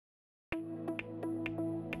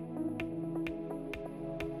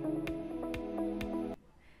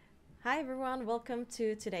Hi everyone, welcome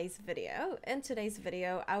to today's video. In today's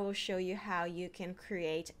video, I will show you how you can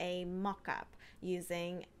create a mock-up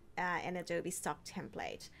using an Adobe Stock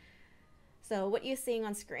template. So what you're seeing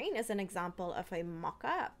on screen is an example of a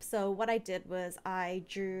mock-up. So what I did was I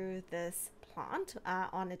drew this plant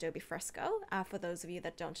on Adobe Fresco. For those of you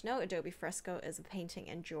that don't know, Adobe Fresco is a painting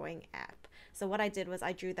and drawing app. So what I did was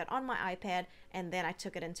I drew that on my iPad and then I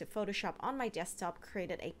took it into Photoshop on my desktop,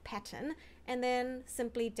 created a pattern, and then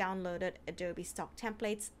simply downloaded Adobe Stock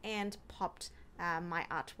templates and popped my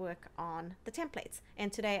artwork on the templates.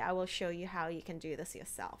 And today I will show you how you can do this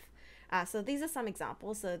yourself. So these are some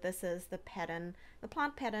examples. So this is the pattern, the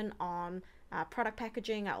plant pattern on product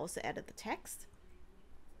packaging. I also added the text.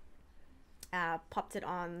 Popped it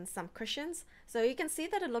on some cushions. So you can see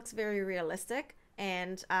that it looks very realistic,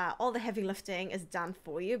 and all the heavy lifting is done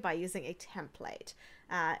for you by using a template.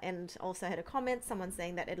 And also I had a comment, someone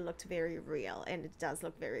saying that it looked very real, and it does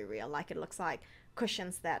look very real, like it looks like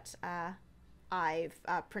cushions that I've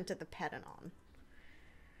printed the pattern on.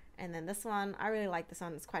 And then this one, I really like this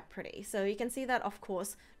one, it's quite pretty. So you can see that, of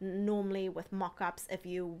course, normally with mock-ups, if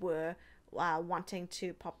you were wanting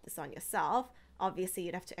to pop this on yourself, obviously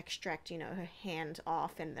you'd have to extract, you know, her hand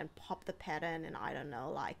off and then pop the pattern and I don't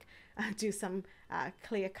know, like do some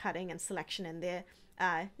clear cutting and selection in there.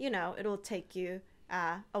 You know, it'll take you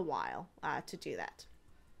a while to do that.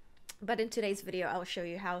 But in today's video, I'll show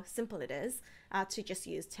you how simple it is to just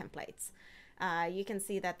use templates. You can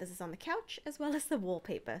see that this is on the couch as well as the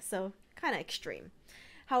wallpaper, so kind of extreme.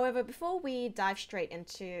 However, before we dive straight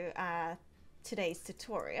into today's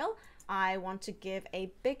tutorial, I want to give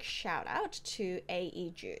a big shout out to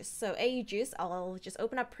AE Juice. So AE Juice, I'll just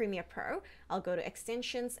open up Premiere Pro. I'll go to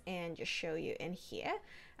extensions and just show you in here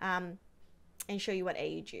and show you what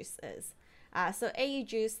AE Juice is. So AE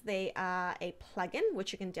Juice, they are a plugin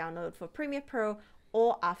which you can download for Premiere Pro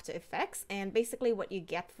or After Effects. And basically what you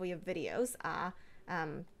get for your videos are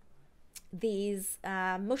these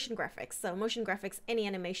motion graphics. So motion graphics, any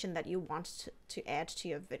animation that you want to add to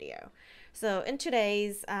your video. So in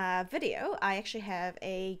today's video, I actually have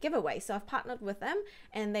a giveaway. So I've partnered with them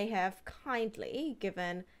and they have kindly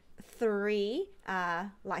given 3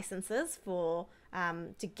 licenses for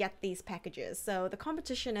to get these packages. So the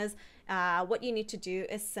competition is what you need to do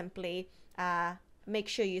is simply make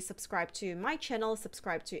sure you subscribe to my channel,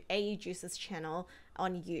 subscribe to AE Juice's channel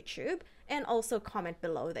on YouTube, and also comment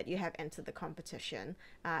below that you have entered the competition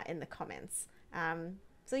in the comments.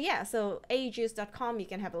 So yeah, so aejuice.com, you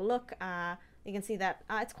can have a look. You can see that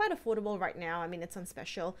it's quite affordable right now. I mean, it's on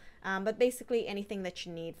special, but basically anything that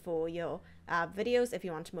you need for your videos, if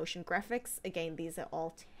you want motion graphics, again, these are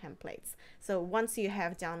all templates. So once you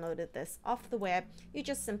have downloaded this off the web, you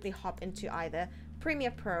just simply hop into either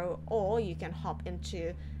Premiere Pro or you can hop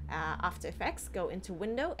into After Effects, go into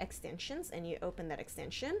Window, Extensions, and you open that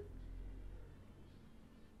extension.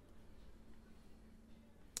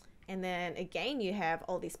 And then again, you have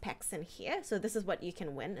all these packs in here. So this is what you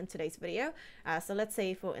can win in today's video. So let's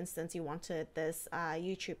say, for instance, you wanted this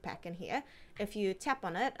YouTube pack in here. If you tap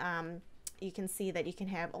on it, you can see that you can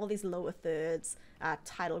have all these lower thirds,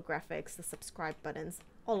 title graphics, the subscribe buttons,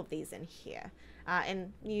 all of these in here.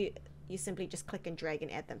 And you simply just click and drag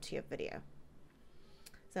and add them to your video.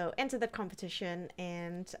 So enter the competition,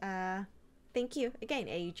 and thank you again,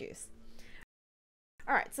 AE Juice.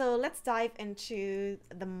 All right, so let's dive into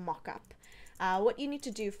the mock-up. What you need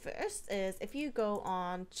to do first is, if you go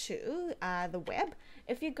on to the web,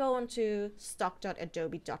 if you go onto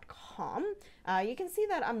stock.adobe.com, you can see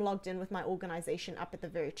that I'm logged in with my organization up at the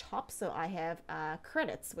very top. So I have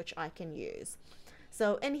credits which I can use.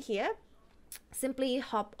 So in here, simply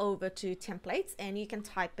hop over to templates and you can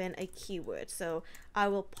type in a keyword. So I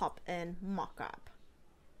will pop in mock-up.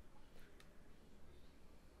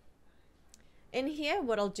 In here,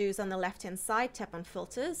 what I'll do is on the left hand side, tap on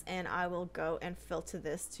filters, and I will go and filter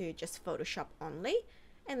this to just Photoshop only,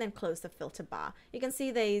 and then close the filter bar. You can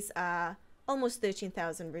see there's almost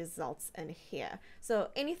 13,000 results in here.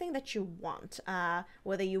 So anything that you want,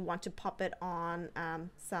 whether you want to pop it on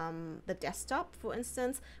the desktop, for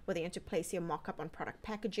instance, whether you want to place your mock-up on product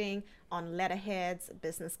packaging, on letterheads,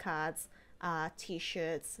 business cards,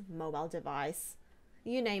 t-shirts, mobile device,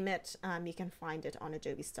 you name it, you can find it on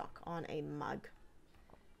Adobe Stock, on a mug.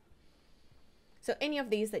 So any of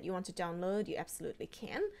these that you want to download, you absolutely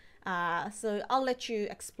can. So I'll let you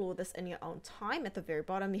explore this in your own time. At the very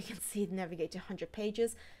bottom, you can see navigate to 100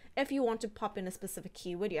 pages. If you want to pop in a specific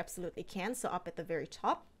keyword, you absolutely can. So up at the very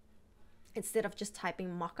top, instead of just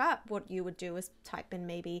typing mock-up, what you would do is type in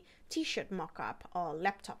maybe t-shirt mock-up or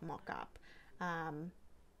laptop mock-up,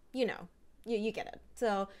 you know, you get it.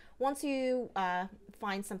 So once you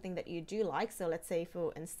find something that you do like, so let's say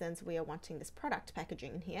for instance we are wanting this product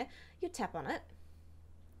packaging in here, you tap on it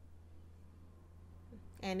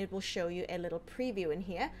and it will show you a little preview in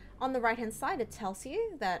here. On the right hand side, it tells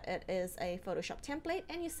you that it is a Photoshop template,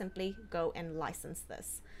 and you simply go and license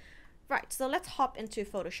this. Right, so let's hop into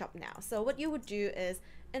Photoshop now. So what you would do is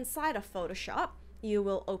inside of Photoshop, you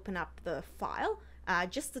will open up the file.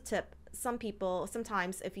 Just a tip,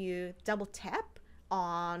 sometimes if you double tap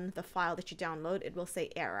on the file that you download, it will say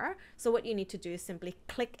error. So what you need to do is simply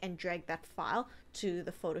click and drag that file to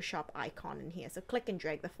the Photoshop icon in here. So click and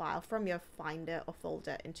drag the file from your Finder or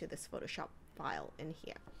folder into this Photoshop file in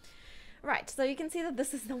here. Right, so you can see that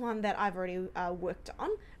this is the one that I've already worked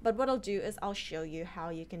on, but what I'll do is I'll show you how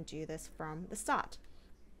you can do this from the start.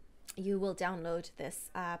 You will download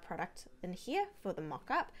this product in here for the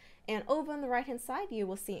mockup, and over on the right hand side you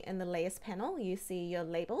will see in the layers panel you see your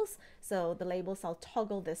labels. So the labels, I'll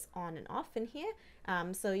toggle this on and off in here,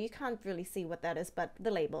 so you can't really see what that is, but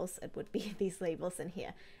the labels, it would be these labels in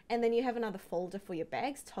here. And then you have another folder for your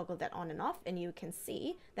bags, toggle that on and off, and you can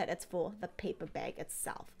see that it's for the paper bag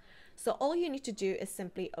itself. So all you need to do is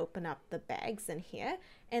simply open up the bags in here,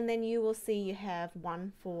 and then you will see you have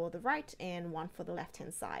one for the right and one for the left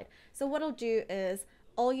hand side. So what I'll do is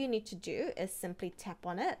all you need to do is simply tap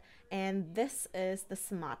on it, and this is the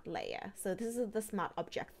smart layer. So this is the smart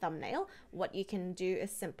object thumbnail. What you can do is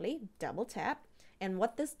simply double tap, and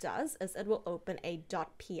what this does is it will open a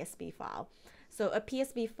 .psb file. So a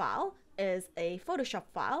PSB file is a Photoshop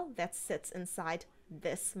file that sits inside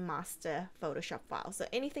this master Photoshop file. So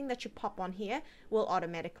anything that you pop on here will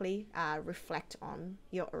automatically reflect on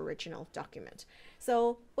your original document.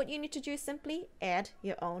 So what you need to do is simply add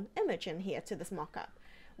your own image in here to this mockup.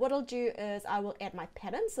 What I'll do is I will add my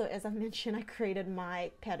pattern. So as I mentioned, I created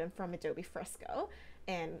my pattern from Adobe Fresco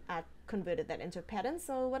and I converted that into a pattern.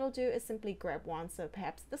 So what I'll do is simply grab one, so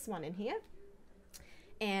perhaps this one in here,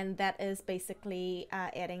 and that is basically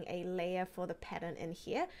adding a layer for the pattern in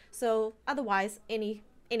here. So otherwise,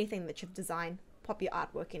 anything that you've designed, pop your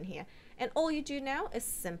artwork in here. And all you do now is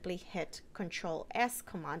simply hit Control S,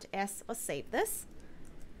 Command S, or save this.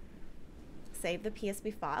 Save the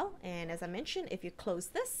PSB file, and as I mentioned, if you close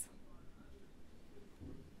this,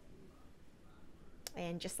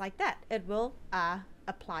 and just like that, it will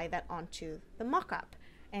apply that onto the mockup.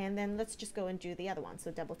 And then let's just go and do the other one. So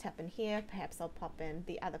double tap in here, perhaps I'll pop in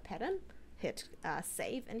the other pattern, hit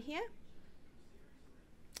save in here,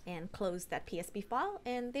 and close that PSB file,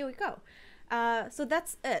 and there we go. So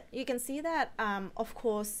that's it. You can see that, of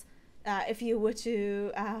course, if you were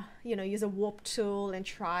to use a warp tool and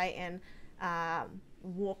try and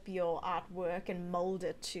warp your artwork and mold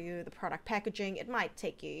it to the product packaging, it might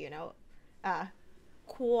take you,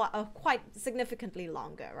 quite significantly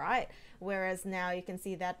longer, right? Whereas now you can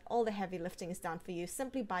see that all the heavy lifting is done for you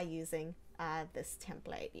simply by using this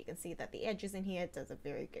template. You can see that the edges in here does a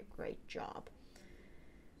very great job.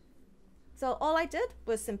 So all I did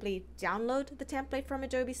was simply download the template from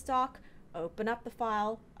Adobe Stock, open up the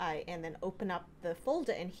file, and then open up the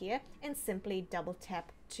folder in here, and simply double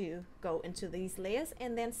tap to go into these layers,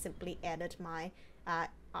 and then simply edit my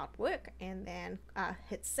artwork, and then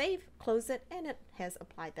hit save, close it, and it has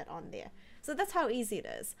applied that on there. So that's how easy it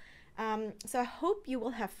is. So I hope you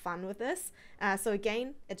will have fun with this. So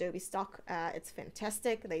again, Adobe Stock, it's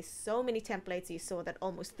fantastic. There's so many templates. You saw that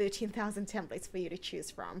almost 13,000 templates for you to choose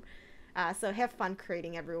from. So have fun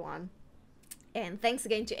creating, everyone. And thanks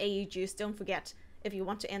again to AE Juice. Don't forget, if you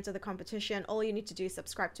want to enter the competition, all you need to do is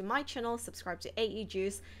subscribe to my channel, subscribe to AE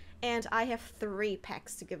Juice, and I have 3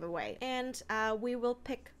 packs to give away. And we will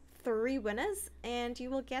pick 3 winners, and you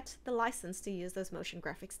will get the license to use those motion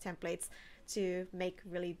graphics templates to make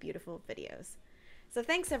really beautiful videos. So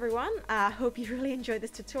thanks, everyone. I hope you really enjoyed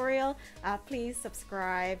this tutorial. Please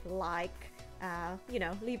subscribe, like,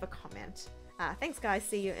 leave a comment. Thanks, guys.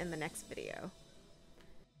 See you in the next video.